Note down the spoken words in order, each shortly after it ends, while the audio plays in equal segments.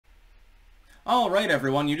Alright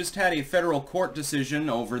everyone, you just had a federal court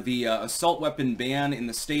decision over the assault weapon ban in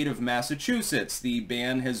the state of Massachusetts. The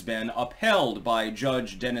ban has been upheld by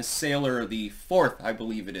Judge Dennis Saylor the Fourth, I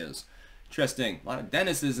believe it is. Interesting. A lot of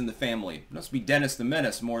Dennises in the family. Must be Dennis the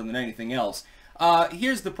Menace more than anything else.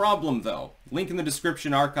 Here's the problem though. Link in the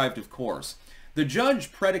description, archived of course. The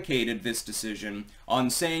judge predicated this decision on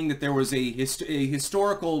saying that there was a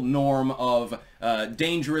historical norm of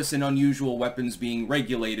dangerous and unusual weapons being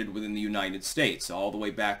regulated within the United States, all the way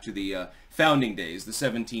back to the founding days, the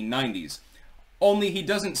 1790s. Only he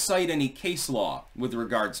doesn't cite any case law with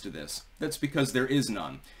regards to this. That's because there is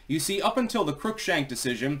none. You see, up until the Cruikshank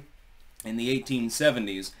decision in the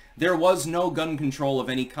 1870s, there was no gun control of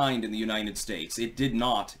any kind in the United States. It did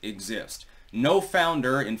not exist. No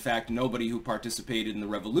founder, in fact nobody who participated in the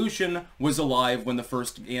revolution, was alive when the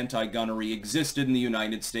first anti-gunnery existed in the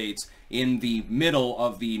United States in the middle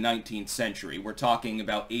of the 19th century. We're talking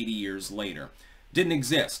about 80 years later. Didn't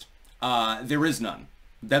exist. There is none.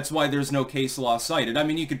 That's why there's no case law cited. I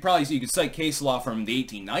mean, you could cite case law from the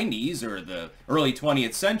 1890s or the early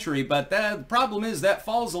 20th century, but the problem is that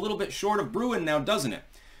falls a little bit short of Bruen now, doesn't it?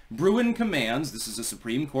 Bruen commands, this is a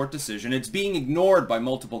Supreme Court decision, it's being ignored by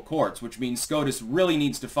multiple courts, which means SCOTUS really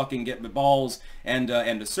needs to fucking get the balls and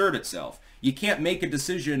assert itself. You can't make a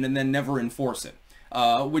decision and then never enforce it,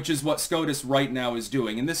 which is what SCOTUS right now is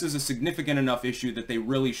doing. And this is a significant enough issue that they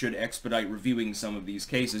really should expedite reviewing some of these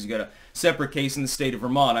cases. You got a separate case in the state of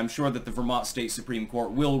Vermont. I'm sure that the Vermont State Supreme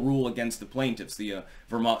Court will rule against the plaintiffs, the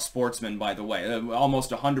Vermont sportsmen, by the way.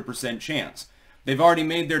 Almost 100% chance. They've already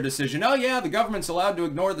made their decision. Oh yeah, the government's allowed to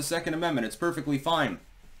ignore the Second Amendment. It's perfectly fine.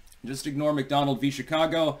 Just ignore McDonald v.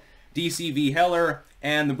 Chicago, DC v. Heller,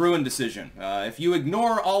 and the Bruen decision. If you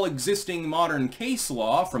ignore all existing modern case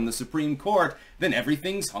law from the Supreme Court, then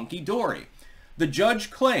everything's hunky-dory. The judge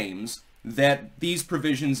claims that these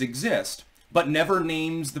provisions exist, but never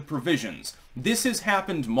names the provisions. This has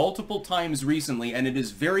happened multiple times recently, and it is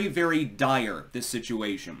very, very dire, this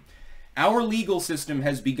situation. Our legal system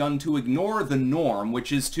has begun to ignore the norm,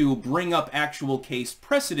 which is to bring up actual case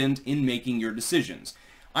precedent in making your decisions.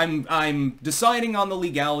 I'm deciding on the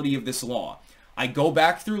legality of this law. I go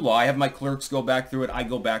back through law, I have my clerks go back through it, I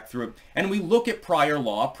go back through it, and we look at prior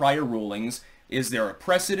law, prior rulings. Is there a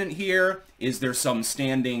precedent here? Is there some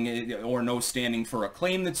standing or no standing for a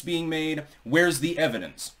claim that's being made? Where's the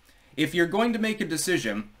evidence? If you're going to make a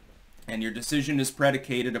decision, and your decision is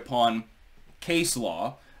predicated upon case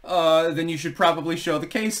law, then you should probably show the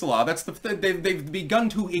case law. That's they've begun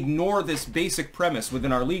to ignore this basic premise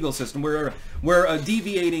within our legal system. We're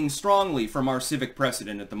deviating strongly from our civic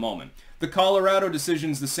precedent at the moment. The Colorado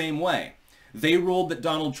decision's the same way. They ruled that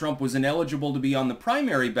Donald Trump was ineligible to be on the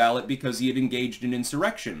primary ballot because he had engaged in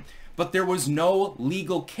insurrection. But there was no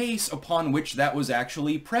legal case upon which that was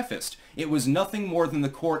actually prefaced. It was nothing more than the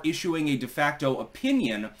court issuing a de facto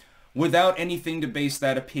opinion without anything to base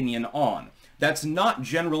that opinion on. That's not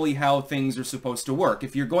generally how things are supposed to work.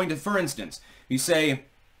 If you're going to, for instance, you say,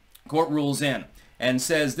 court rules in and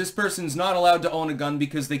says this person's not allowed to own a gun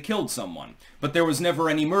because they killed someone, but there was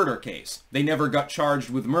never any murder case. They never got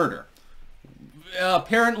charged with murder.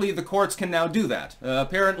 Apparently the courts can now do that.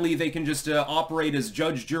 Apparently they can just operate as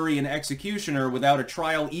judge, jury, and executioner without a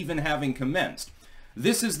trial even having commenced.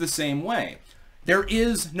 This is the same way. There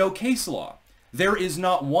is no case law. There is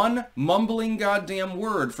not one mumbling goddamn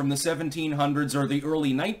word from the 1700s or the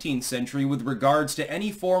early 19th century with regards to any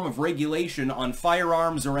form of regulation on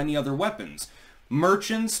firearms or any other weapons.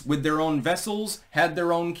 Merchants with their own vessels had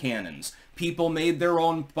their own cannons. People made their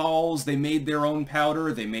own balls, they made their own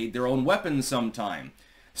powder, they made their own weapons sometime.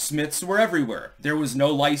 Smiths were everywhere. There was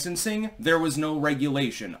no licensing, there was no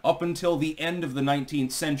regulation, up until the end of the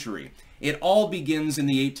 19th century. It all begins in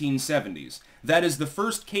the 1870s. That is the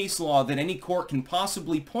first case law that any court can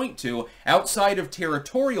possibly point to outside of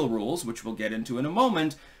territorial rules, which we'll get into in a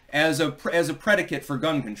moment, as a predicate for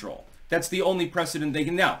gun control. That's the only precedent they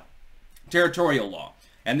can now. Territorial law.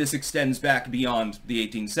 And this extends back beyond the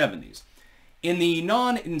 1870s. In the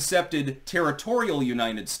non-incepted territorial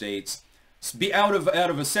United States, out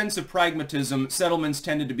of a sense of pragmatism, settlements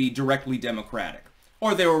tended to be directly democratic.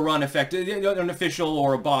 Or they were run an official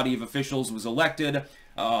or a body of officials was elected.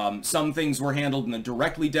 Some things were handled in a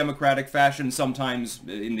directly democratic fashion, sometimes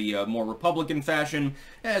in the more Republican fashion,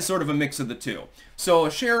 sort of a mix of the two. So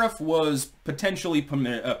a sheriff was potentially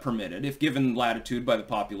permitted, if given latitude by the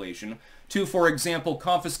population, to, for example,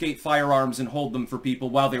 confiscate firearms and hold them for people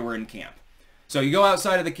while they were in camp. So you go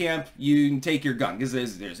outside of the camp, you can take your gun, because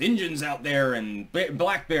there's Injuns out there and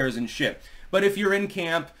black bears and shit. But if you're in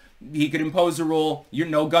camp, he could impose a rule,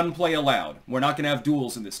 no gunplay allowed. We're not going to have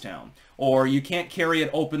duels in this town. or you can't carry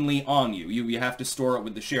it openly on you. You have to store it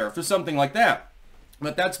with the sheriff, or something like that.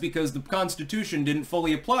 But that's because the Constitution didn't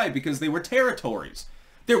fully apply because they were territories.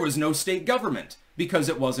 There was no state government because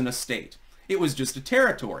it wasn't a state. It was just a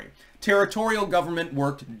territory. Territorial government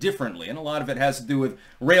worked differently, and a lot of it has to do with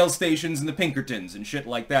rail stations and the Pinkertons and shit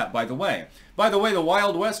like that, by the way. By the way, the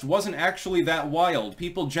Wild West wasn't actually that wild.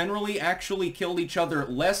 People generally actually killed each other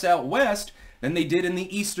less out west than they did in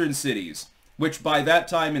the eastern cities, which by that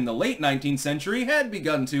time in the late 19th century had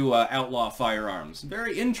begun to outlaw firearms.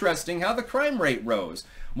 Very interesting how the crime rate rose.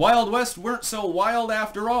 Wild West weren't so wild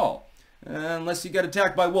after all. Unless you got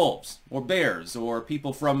attacked by wolves, or bears, or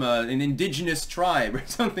people from an indigenous tribe, or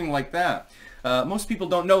something like that. Most people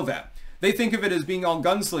don't know that. They think of it as being all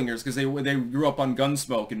gunslingers because they grew up on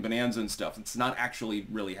Gunsmoke and Bonanza and stuff. It's not actually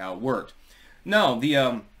really how it worked. No,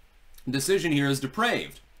 the decision here is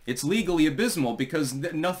depraved. It's legally abysmal because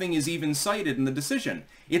nothing is even cited in the decision.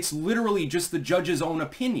 It's literally just the judge's own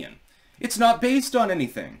opinion. It's not based on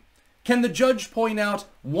anything. Can the judge point out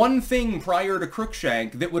one thing prior to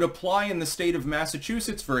Crookshank that would apply in the state of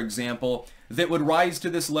Massachusetts, for example, that would rise to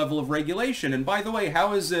this level of regulation? And by the way,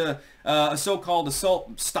 how is a so-called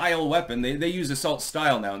assault-style weapon, they use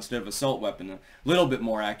assault-style now instead of assault weapon, a little bit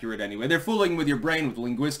more accurate anyway. They're fooling with your brain with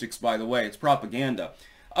linguistics, by the way. It's propaganda.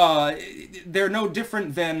 They're no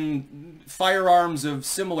different than firearms of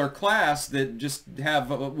similar class that just have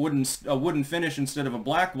a wooden finish instead of a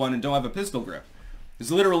black one and don't have a pistol grip.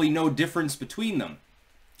 There's literally no difference between them.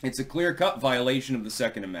 It's a clear-cut violation of the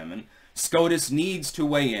Second Amendment. SCOTUS needs to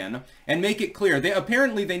weigh in and make it clear.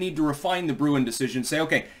 Apparently they need to refine the Bruen decision, say,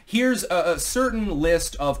 okay, here's a certain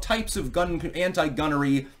list of types of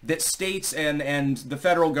anti-gunnery that states and the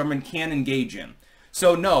federal government can engage in.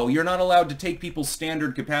 So no, you're not allowed to take people's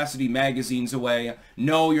standard capacity magazines away.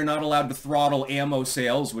 No, you're not allowed to throttle ammo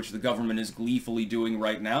sales, which the government is gleefully doing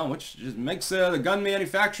right now, which just makes the gun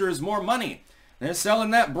manufacturers more money. They're selling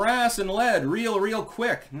that brass and lead real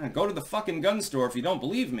quick. Go to the fucking gun store if you don't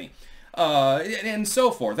believe me. And so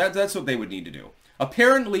forth. That's what they would need to do.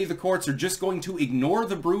 Apparently, the courts are just going to ignore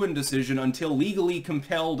the Bruen decision until legally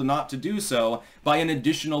compelled not to do so by an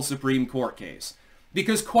additional Supreme Court case.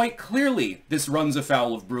 Because quite clearly, this runs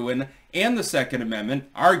afoul of Bruen and the Second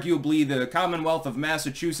Amendment, arguably the Commonwealth of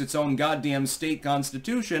Massachusetts' own goddamn state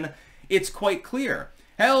constitution. It's quite clear.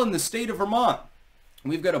 Hell, in the state of Vermont,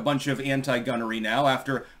 we've got a bunch of anti-gunnery now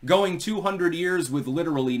after going 200 years with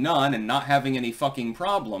literally none and not having any fucking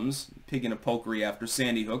problems. Pig in a pokery after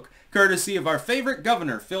Sandy Hook, courtesy of our favorite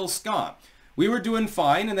governor, Phil Scott. We were doing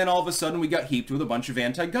fine, and then all of a sudden we got heaped with a bunch of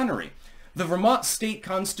anti-gunnery. The Vermont state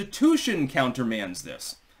constitution countermands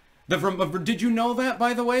this. Did you know that,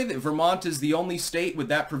 by the way, that Vermont is the only state with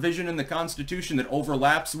that provision in the Constitution that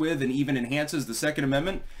overlaps with and even enhances the Second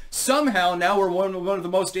Amendment? Somehow, now we're one of the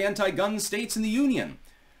most anti-gun states in the Union.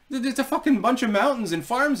 It's a fucking bunch of mountains and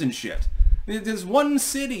farms and shit. There's one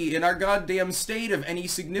city in our goddamn state of any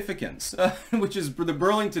significance, which is the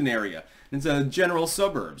Burlington area. It's general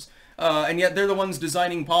suburbs. And yet they're the ones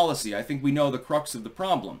designing policy. I think we know the crux of the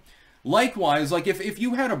problem. Likewise, like if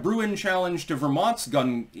you had a Bruen challenge to Vermont's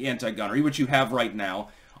anti-gunnery, which you have right now,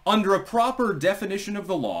 under a proper definition of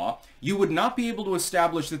the law, you would not be able to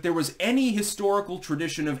establish that there was any historical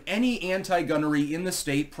tradition of any anti-gunnery in the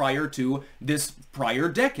state prior to this prior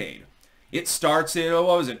decade. It starts in,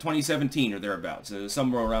 what was it, 2017 or thereabouts,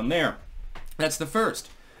 somewhere around there. That's the first.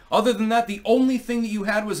 Other than that, the only thing that you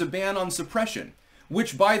had was a ban on suppression,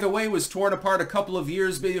 which, by the way, was torn apart a couple of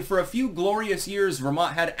years. For a few glorious years,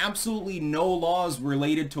 Vermont had absolutely no laws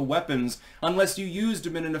related to weapons unless you used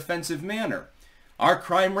them in an offensive manner. Our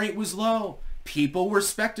crime rate was low. People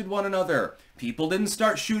respected one another. People didn't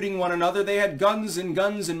start shooting one another. They had guns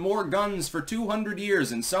and more guns for 200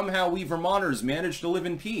 years, and somehow we Vermonters managed to live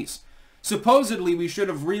in peace. Supposedly, we should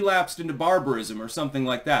have relapsed into barbarism or something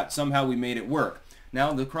like that. Somehow we made it work.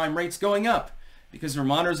 Now the crime rate's going up because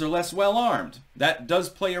Vermonters are less well-armed. That does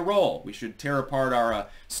play a role. We should tear apart our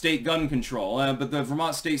state gun control. But the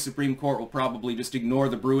Vermont State Supreme Court will probably just ignore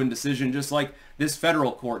the Bruen decision just like this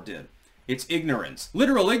federal court did. It's ignorance.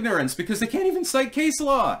 Literal ignorance, because they can't even cite case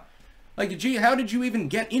law. Like, gee, how did you even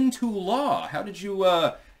get into law? How did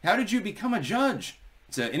you become a judge?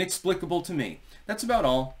 It's inexplicable to me. That's about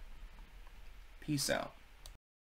all. Peace out.